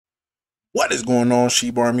What is going on,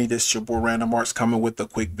 Shiba Army? This is your boy Random Arts coming with a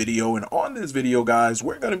quick video. And on this video, guys,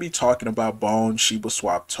 we're going to be talking about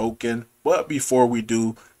boneshibaswap token. But before we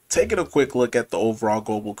do, taking a quick look at the overall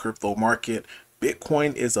global crypto market,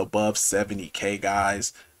 Bitcoin is above 70K,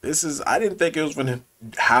 guys. I didn't think it was going to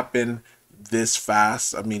happen this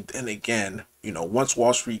fast. I mean, then again, once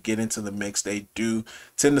Wall Street get into the mix, they do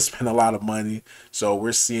tend to spend a lot of money. So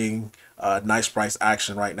we're seeing nice price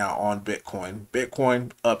action right now on Bitcoin.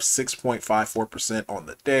 Bitcoin up 6.54% on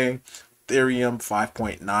the day. Ethereum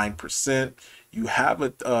 5.9%. You have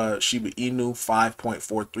a Shiba Inu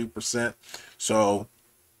 5.43%. So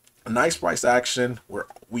a nice price action where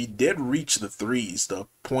we did reach the threes, the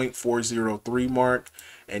 0.403 mark,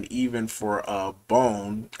 and even for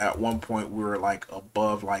bone at one point we were like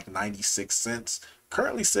above like 96 cents,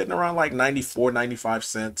 currently sitting around like 94 95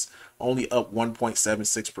 cents, only up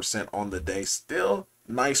 1.76% on the day. Still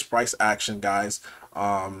nice price action, guys,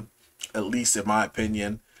 at least in my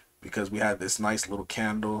opinion, because we had this nice little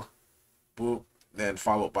candle, boop, then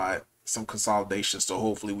followed by some consolidation. So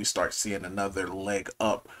hopefully we start seeing another leg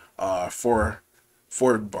up for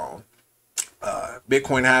bone.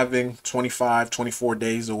 Bitcoin having 25-24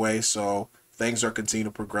 days away, so things are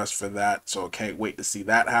continuing to progress for that. So can't wait to see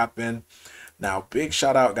that happen. Now, big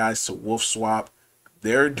shout out, guys, to Wolf Swap.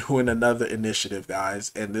 They're doing another initiative,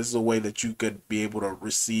 guys, and this is a way that you could be able to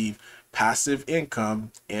receive passive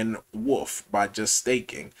income in Wolf by just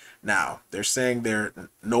staking. Now, they're saying there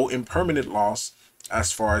no impermanent loss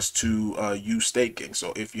as far as to you staking.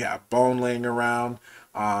 So if you have bone laying around,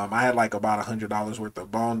 I had like about $100 worth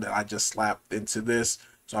of bone that I just slapped into this.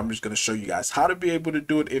 So I'm just going to show you guys how to be able to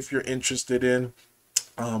do it if you're interested in.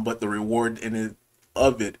 But the reward in it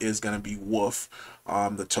of it is going to be Wolf,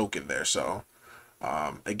 the token there. So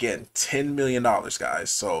again, $10 million,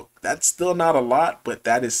 guys. So that's still not a lot, but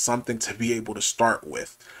that is something to be able to start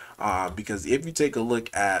with. Because if you take a look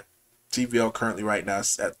at TVL currently right now,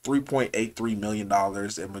 it's at $3.83 million,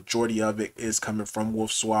 and majority of it is coming from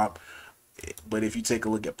Wolf Swap. But if you take a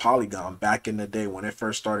look at Polygon back in the day when it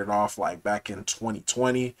first started off, like back in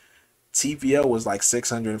 2020, TVL was like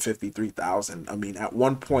 653,000. I mean, at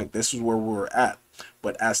one point, this is where we were at.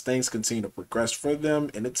 But as things continue to progress for them,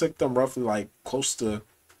 and it took them roughly like close to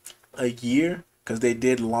a year, because they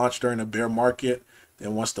did launch during a bear market.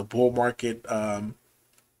 Then once the bull market,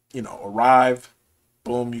 arrived,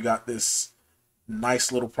 boom, you got this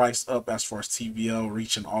nice little price up as far as TVL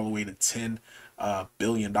reaching all the way to $10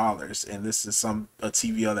 billion. And this is a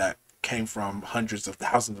TVL that came from hundreds of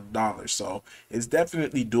thousands of dollars. So it's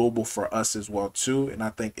definitely doable for us as well too, and I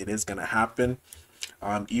think it is going to happen.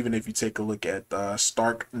 Even if you take a look at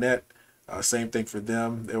StarkNet, same thing for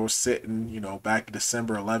them. They were sitting, back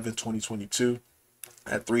December 11th, 2022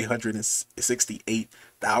 at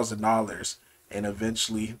 $368,000, and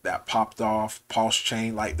eventually that popped off. Pulse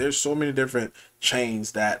chain, like there's so many different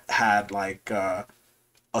chains that had like a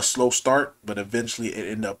slow start, but eventually it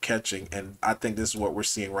ended up catching. And I think this is what we're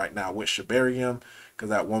seeing right now with Shibarium, because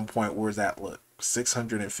at one point where's that, look,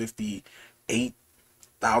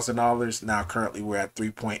 $658,000. Now currently we're at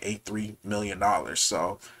 $3.83 million.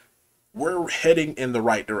 So we're heading in the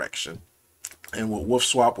right direction. And with Wolf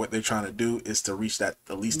Swap, what they're trying to do is to reach that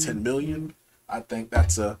at least 10 million. I think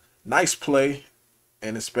that's a nice play,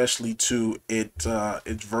 and especially to it's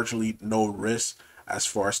virtually no risk as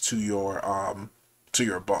far as to your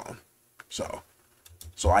bone. So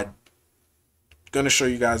I'm gonna show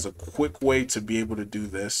you guys a quick way to be able to do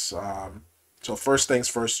this. So first things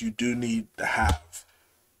first, you do need to have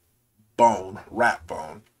rat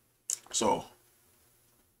bone. So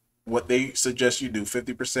what they suggest you do,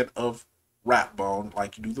 50% of rat bone,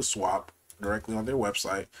 like you do the swap directly on their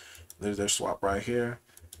website. There's their swap right here.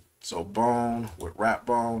 So bone with rat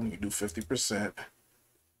bone, you do 50%.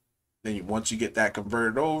 Then once you get that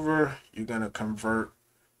converted over, you're gonna convert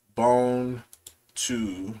bone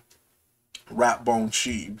to rat bone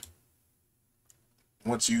shib.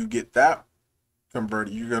 Once you get that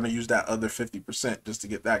converted, you're gonna use that other 50% just to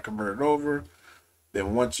get that converted over.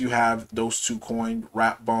 Then once you have those two coined,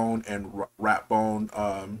 rat bone and rat bone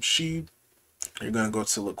shib, you're gonna go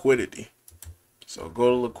to liquidity. So go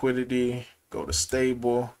to liquidity, go to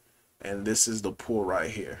stable, and this is the pool right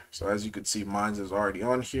here. So as you can see, mine is already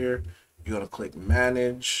on here. You're gonna click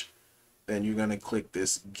manage, then you're gonna click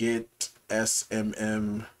this get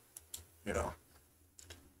SMM,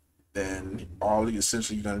 then all you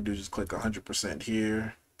essentially you're gonna do is just click 100%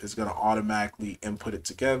 here. It's gonna automatically input it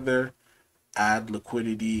together, add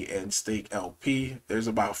liquidity and stake LP. There's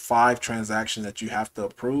about 5 transactions that you have to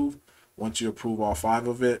approve. Once you approve all 5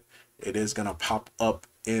 of it, it is gonna pop up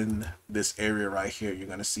in this area right here. You're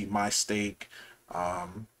gonna see my stake,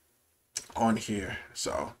 on here.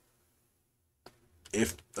 So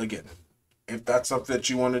if that's something that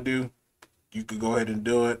you want to do, you could go ahead and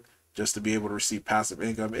do it just to be able to receive passive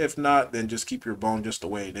income. If not, then just keep your bone just the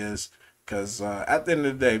way it is. Because at the end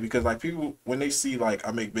of the day, because like people, when they see like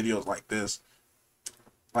I make videos like this,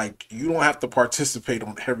 like you don't have to participate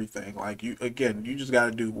on everything. Like you just got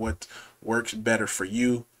to do what works better for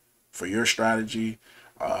you, for your strategy,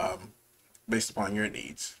 based upon your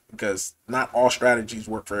needs. Because not all strategies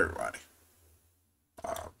work for everybody.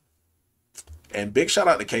 And big shout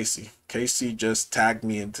out to Casey. Casey just tagged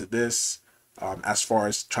me into this as far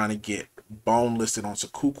as trying to get Bone listed on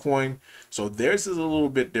KuCoin. So theirs is a little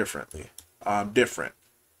bit different.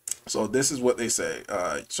 So this is what they say.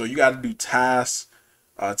 So you got to do tasks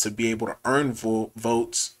to be able to earn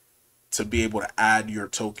votes to be able to add your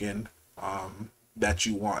token that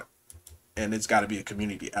you want. And it's got to be a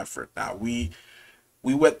community effort. Now we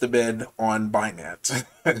wet the bed on Binance.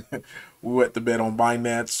 We wet the bed on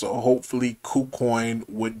Binance, so hopefully KuCoin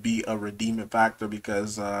would be a redeeming factor,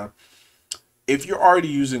 because if you're already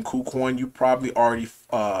using KuCoin, you probably already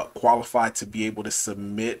qualified to be able to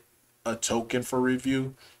submit a token for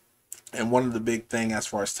review. And one of the big thing as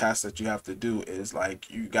far as tasks that you have to do is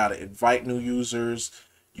like you got to invite new users,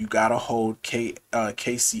 you got to hold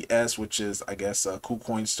KCS, which is I guess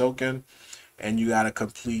KuCoin's token, and you got to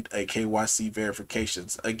complete a KYC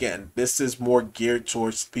verifications. Again, this is more geared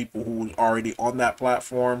towards people who are already on that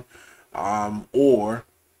platform, or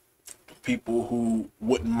people who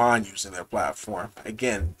wouldn't mind using their platform.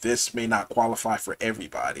 Again, this may not qualify for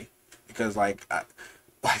everybody, because like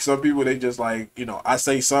some people, they just like, you know, I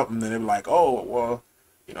say something and they're like, oh, well,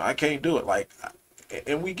 you know, I can't do it. Like,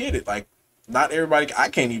 and we get it. Like, not everybody, I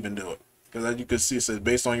can't even do it. Because as you can see, it says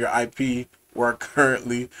based on your IP, where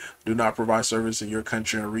currently do not provide service in your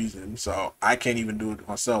country or region. So I can't even do it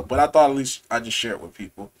myself. But I thought at least I just share it with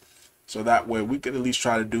people. So that way we could at least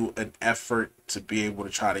try to do an effort to be able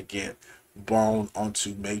to try to get Bone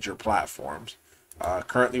onto major platforms.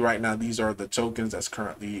 Currently right now, these are the tokens that's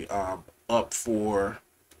currently up for,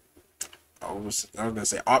 I was gonna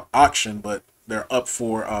say auction, but they're up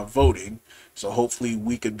for voting. So hopefully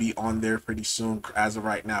we could be on there pretty soon. As of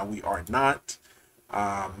right now, we are not.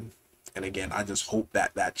 And again, I just hope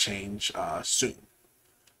that change soon.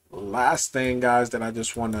 Last thing, guys, that I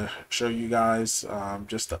just want to show you guys,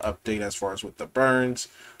 just to update as far as with the burns.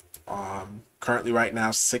 Currently right now,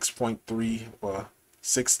 6.3 or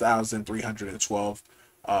 6,312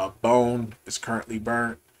 Bone is currently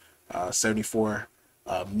burnt. 74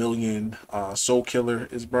 million Soul Killer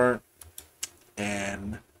is burnt,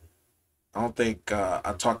 and I don't think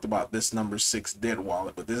I talked about this number 6 dead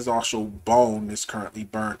wallet, but this is also Bone is currently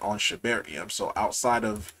burnt on Shibarium. So outside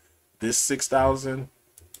of this 6,000,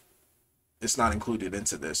 it's not included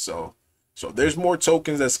into this. So there's more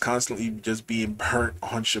tokens that's constantly just being burnt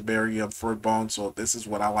on Shibarium for Bone. So this is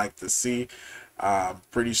what I like to see.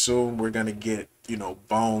 Pretty soon we're gonna get, you know,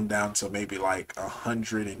 Bone down to maybe like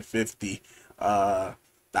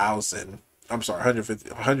 150,000. I'm sorry,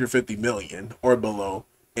 150 million or below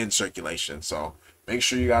in circulation. So make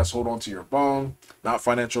sure you guys hold on to your Bone. Not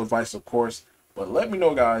financial advice, of course, but let me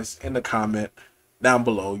know, guys, in the comment down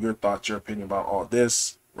below your thoughts, your opinion about all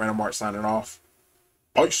this. Random Art signing off.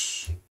 Peace.